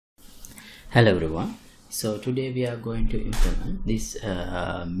Hello everyone. So today we are going to implement this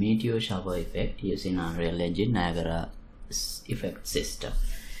meteor shower effect using Unreal Engine Niagara effect system.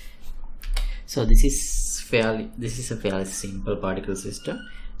 So this is a fairly simple particle system.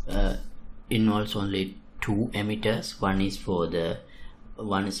 Involves only two emitters.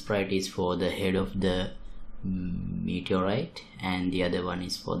 One sprite is for the head of the meteorite, and the other one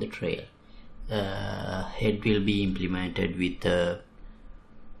is for the trail. Head will be implemented with the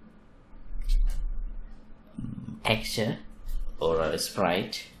texture or a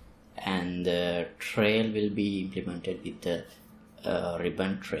sprite, and the trail will be implemented with the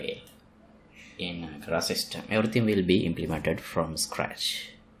ribbon trail in Niagara system. Everything will be implemented from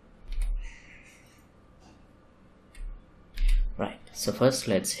scratch. Right, so first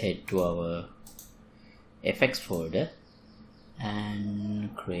let's head to our effects folder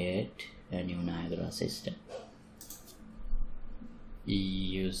and create a new Niagara system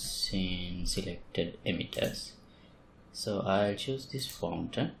using selected emitters. So I'll choose this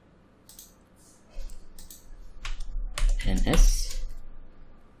fountain, NS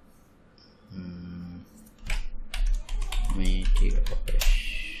Meteor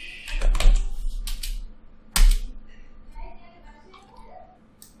shower.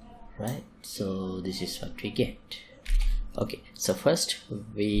 Right, so this is what we get. Okay, so first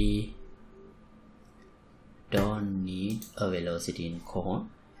we don't need a velocity in 𝐂𝐚,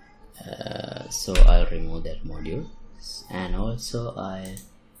 so I'll remove that module, and also I'll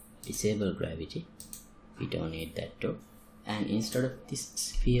disable gravity. We don't need that too. And instead of this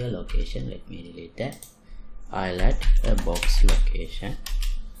sphere location, let me delete that. I'll add a box location.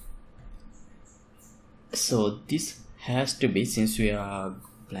 So this has to be, since we are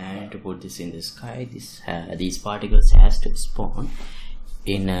planning to put this in the sky, these particles has to spawn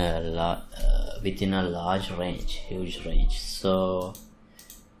in within a large range, huge range. So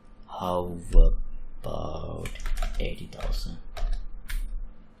how about 80,000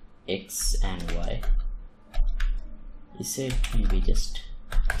 x and y? Is it maybe just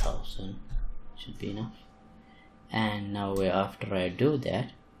 1,000 should be enough? And now after I do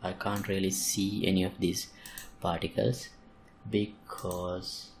that, I can't really see any of these particles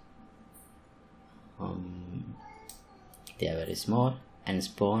because they are very small and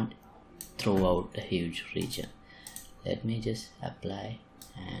spawned throughout a huge region. Let me just apply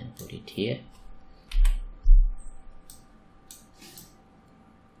and put it here.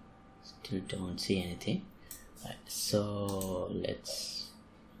 Still don't see anything. Right, so let's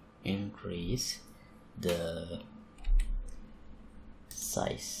increase the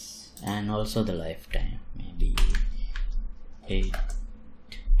size and also the lifetime, maybe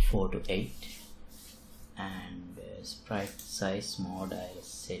 4 to 8, and sprite size mode, I'll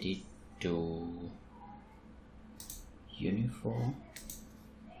set it to uniform,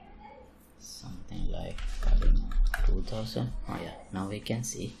 something like, I don't know, 2000. Oh yeah, now we can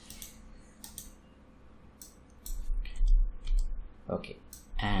see. Okay,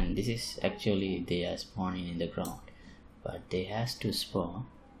 and this is actually, they are spawning in the ground, but they has to spawn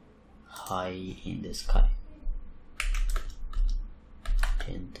high in the sky.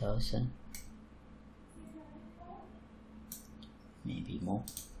 10,000, maybe more.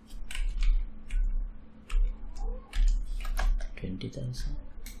 20,000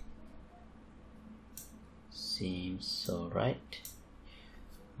 seems alright.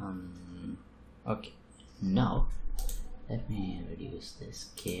 Okay, now let me reduce the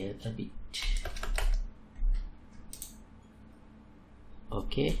scale a bit.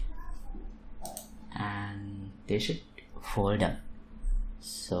 Okay, and they should fall down.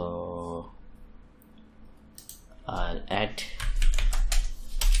 So I'll add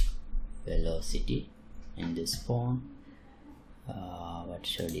velocity in this spawn. What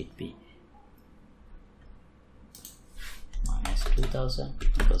should it be? Minus 2000,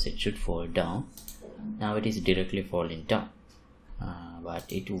 because it should fall down. Now it is directly falling down, but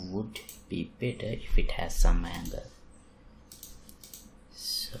it would be better if it has some angle.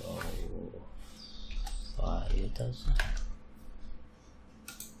 So 5,000.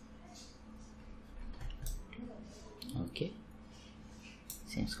 Okay,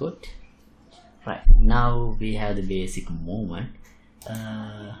 seems good. Right, now we have the basic movement.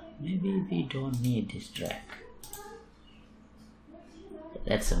 Maybe we don't need this drag.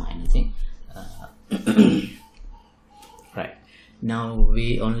 That's a minor thing. Right, now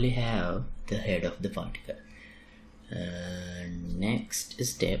we only have the head of the particle. Next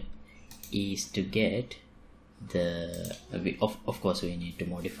step is to get the of course we need to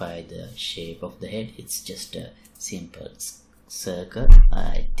modify the shape of the head. It's just a simple circle.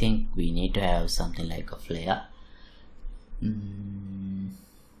 I think we need to have something like a flare.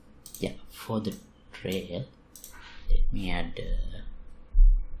 yeah, for the trail, let me add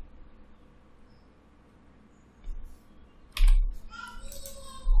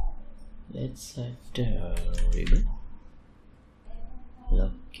let's add ribbon,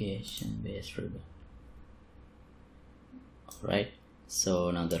 location based ribbon. Alright, so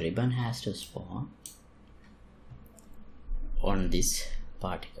now the ribbon has to spawn on these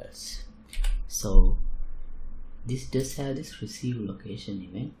particles. So this does have this receive location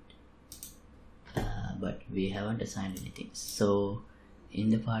event, but we haven't assigned anything. So in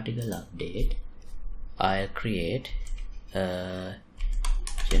the particle update, I'll create a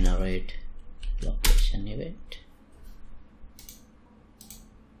generate location event.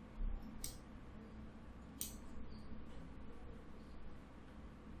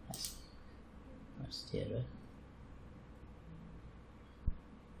 What's the error?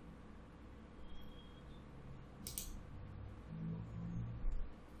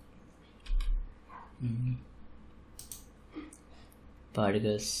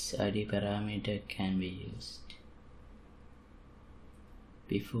 Particles ID parameter can be used.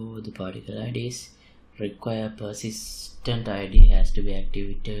 Before the particle IDs require persistent ID has to be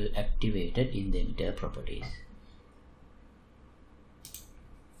activated in the emitter properties.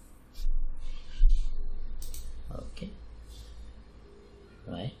 Okay,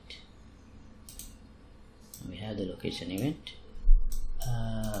 right, we have the location event,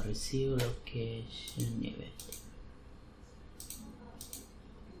 receive location event.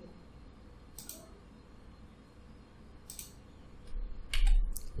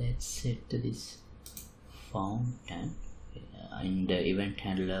 Let's set this fountain in the event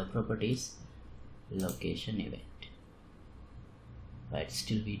handler properties, location event. Right,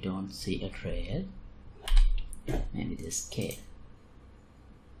 still we don't see a trail. Maybe the scale,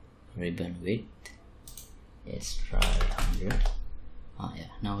 ribbon width, let's try 100. Oh yeah,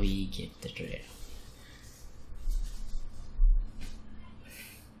 now we get the trail.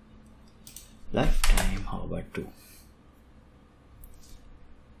 Lifetime, how about 2?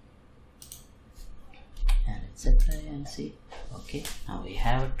 And let's apply and see. Okay, now we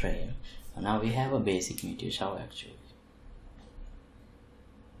have a trail. Now we have a basic meteor shower actually.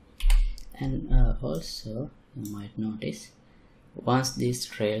 And also you might notice once these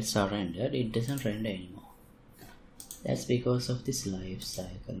trails are rendered, it doesn't render anymore. That's because of this life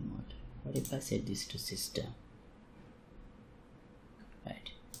cycle mode. What if I set this to system?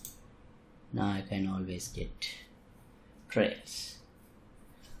 Right, now I can always get trails.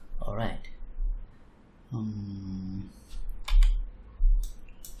 Alright,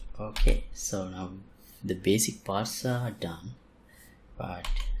 okay, so now the basic parts are done, but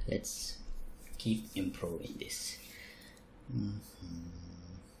let's keep improving this.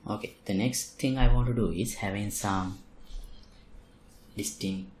 Okay, the next thing I want to do is having some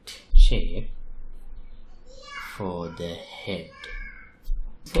distinct shape for the head.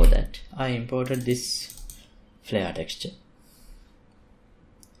 For that I imported this flare texture.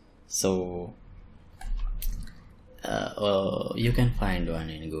 So you can find one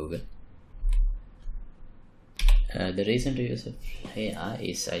in Google. The reason to use a flare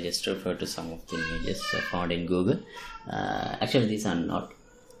is I just refer to some of the images I found in Google. Actually these are not,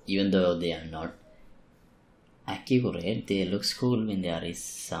 even though they are not accurate, they look cool when there is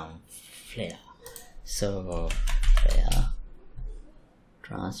some flare. So flare,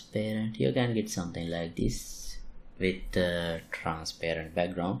 transparent, you can get something like this with a transparent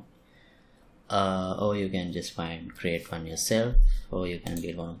background, or you can just create one yourself, or you can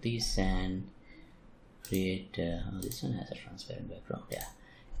get one of these and create this one has a transparent background. Yeah,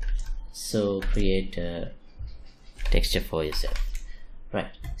 so create a texture for yourself.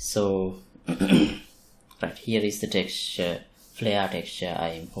 Right, so right, here is the texture, flare texture I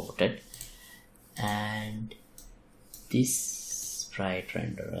imported, and this sprite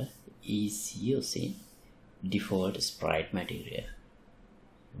renderer is using default sprite material,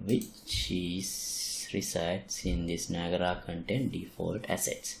 which resides in this Niagara content default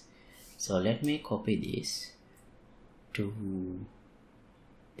assets. So let me copy this to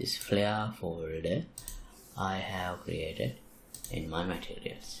this flare folder I have created in my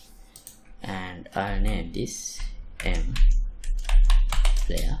materials, and I'll name this M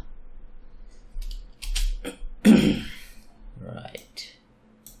flare. Right,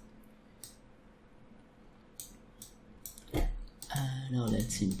 now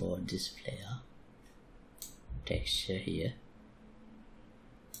let's import this flare texture here,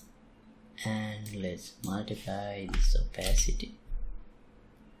 and let's multiply this opacity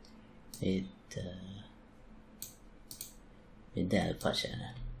with the alpha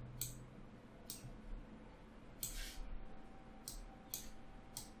channel.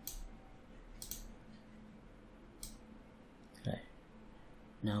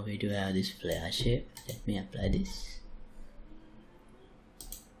 now we do have this flare shape. Let me apply this.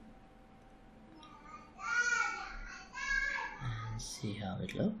 And see how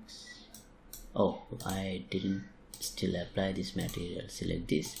it looks. Oh, I didn't still apply this material. Select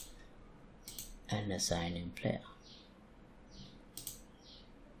this and assign in flare.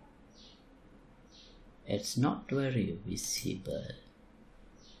 It's not very visible.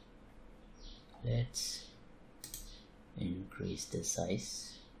 Let's increase the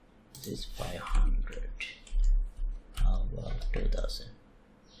size. This is 500. How about 2000?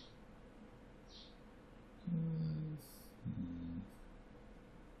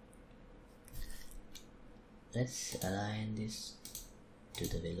 Let's align this to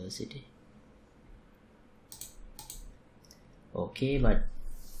the velocity. Okay, but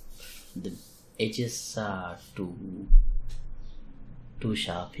the edges are too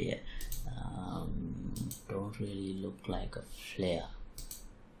sharp here. Don't really look like a flare.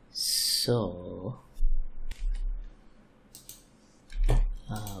 So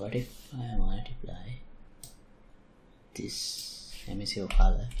what if I multiply this emissive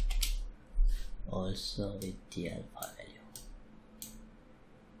color also with the alpha value?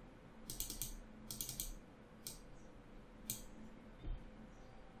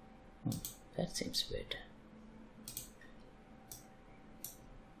 That seems better.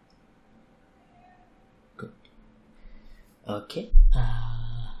 Good. Okay,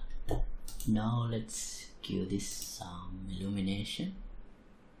 now let's give this some illumination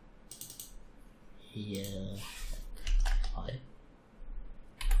here, like 5.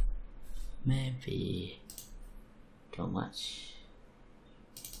 Maybe too much.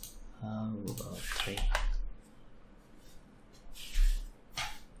 How about 3?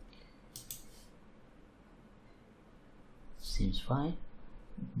 Seems fine.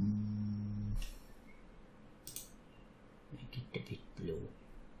 Make it a bit blue.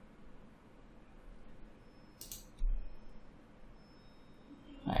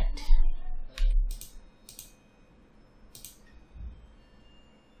 Right.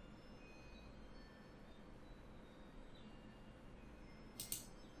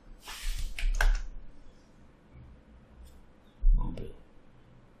 More blue.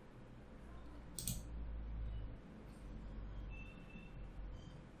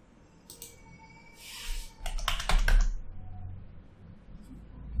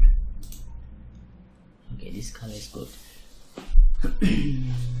 Okay, this color is good.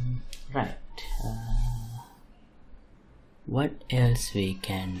 Right. What else we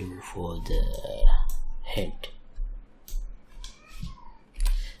can do for the head?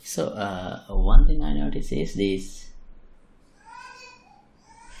 So one thing I notice is this.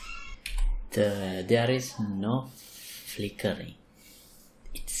 There is no flickering.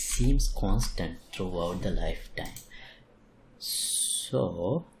 It seems constant throughout the lifetime.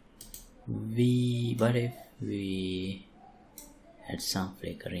 So what if we had some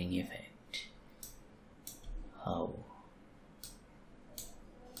flickering effect? How?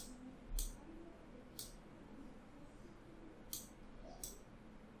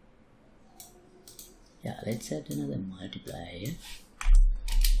 Yeah, let's add another multiplier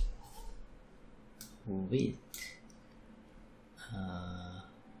with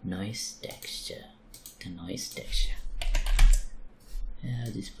noise texture. The noise texture. Yeah,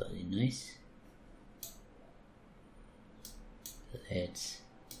 this is probably nice. Let's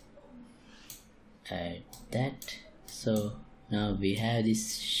add that. So now we have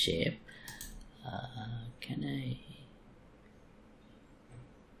this shape. Can I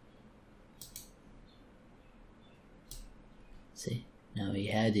see? Now we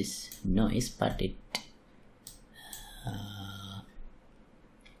have this noise, but it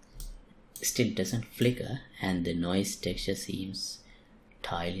still doesn't flicker, and the noise texture seems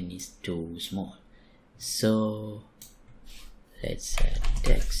tiling is too small. So let's add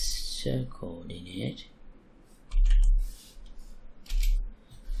texture coordinate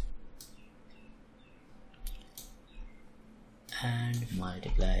and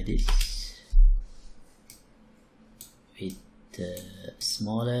multiply this with the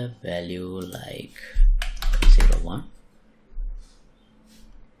smaller value like 0.01.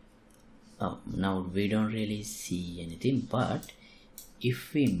 Now we don't really see anything, but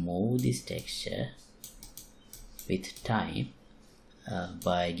if we move this texture with time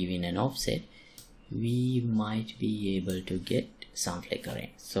by giving an offset, we might be able to get some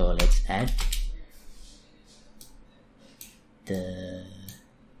flickering. So let's add the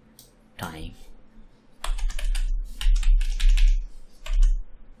time.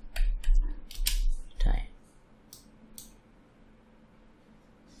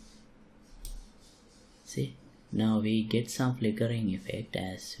 See, Now we get some flickering effect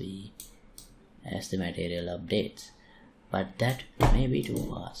as the material updates, but that may be too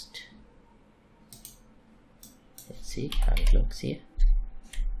fast. Let's see how it looks here.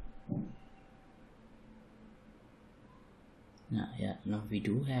 Now we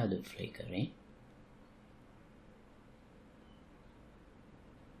do have the flickering.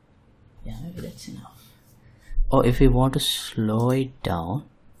 Yeah, maybe that's enough. Or if we want to slow it down,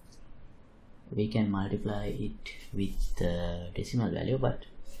 we can multiply it with the decimal value, but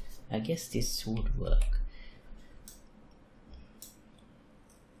I guess this would work.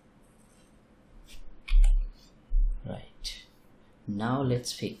 Right, now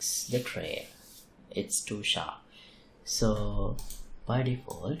let's fix the trail. It's too sharp. So by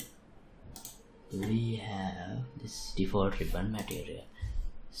default we have this default ribbon material.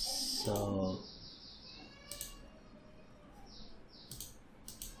 So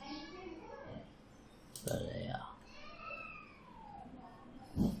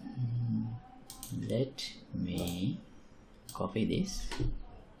let me copy this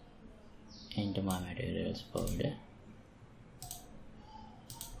into my materials folder.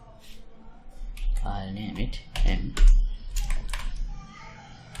 I'll name it M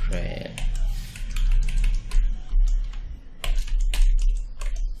trail.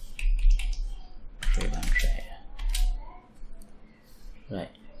 Ribbon trail. Right,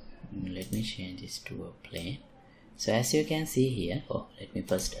 let me change this to a plane. So as you can see here, let me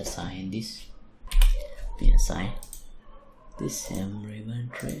first assign this. Assign this M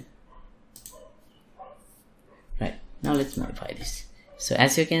ribbon trail. Right, now let's modify this. So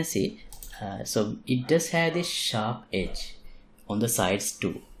as you can see, so it does have this sharp edge on the sides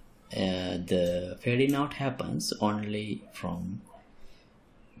too. The fading out happens only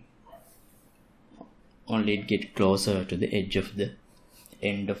it get closer to the edge of the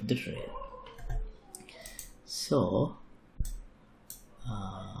end of the trail. So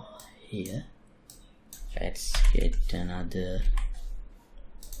here let's get another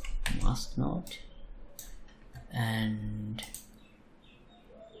mask node, and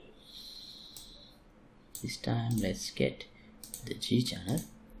this time let's get the G channel.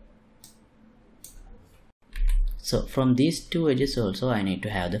 So from these two edges also I need to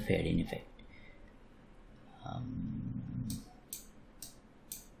have the fading effect.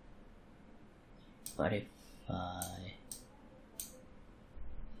 What if I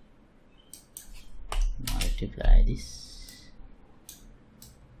multiply this?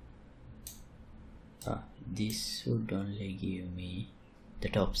 This would only give me the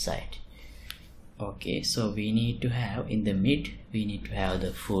top side. Okay, so we need to have in the mid, we need to have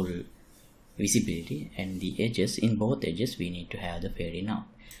the full visibility, and the edges, in both edges we need to have the fading out.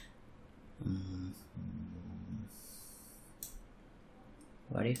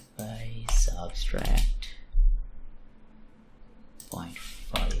 What if I subtract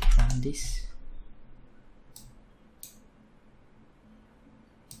 0.5 from this?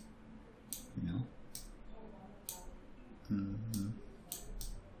 No.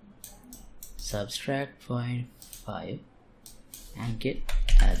 Subtract 0.5 and get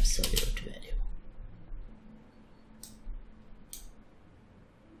absolute value.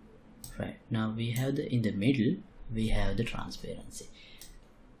 Right, now we have in the middle we have the transparency.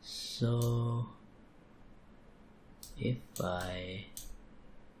 So if I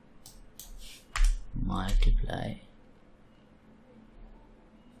multiply,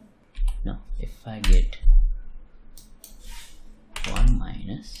 if I get 1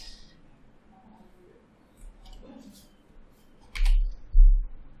 minus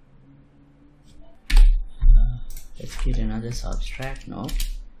let's get another subtract node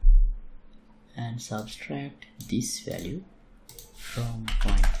and subtract this value from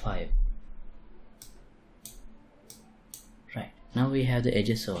 0.5. Right, now we have the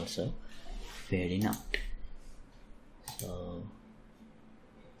edges also fading out. So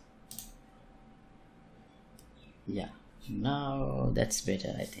yeah, now that's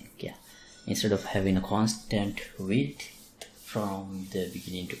better, I think. Yeah, instead of having a constant width from the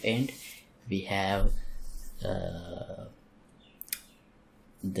beginning to end, we have the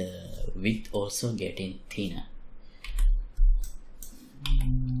width also getting thinner.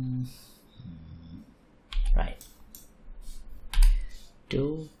 Right,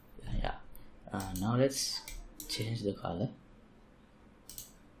 now let's change the color.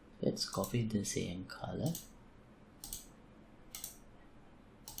 Let's copy the same color.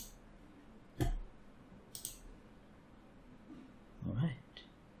 Alright,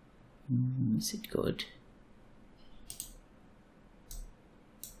 is it good?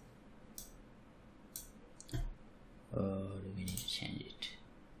 Or do we need to change it?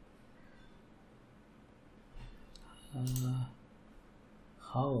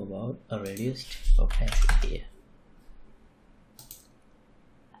 how about a reduced opacity?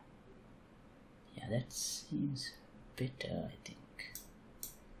 Yeah, that seems better, I think.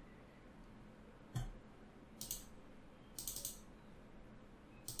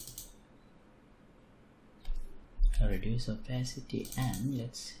 Reduce opacity, and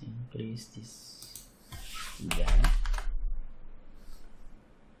let's increase this value.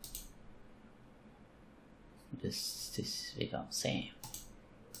 This becomes same.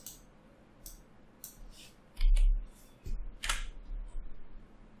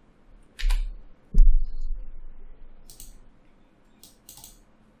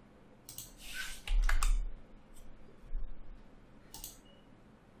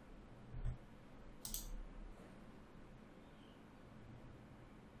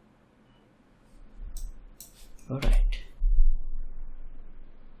 All right.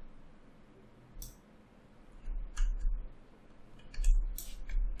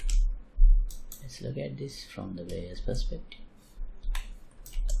 Let's look at this from the player's perspective.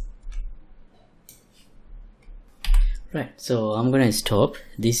 Right, so I'm gonna stop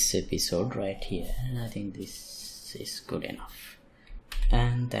this episode right here, and I think this is good enough.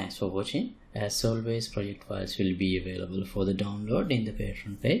 And thanks for watching. As always, project files will be available for the download in the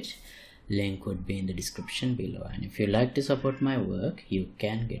Patreon page. Link would be in the description below, and if you like to support my work, you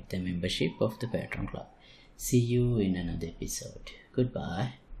can get the membership of the Patreon club. See you in another episode.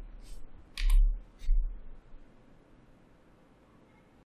 Goodbye.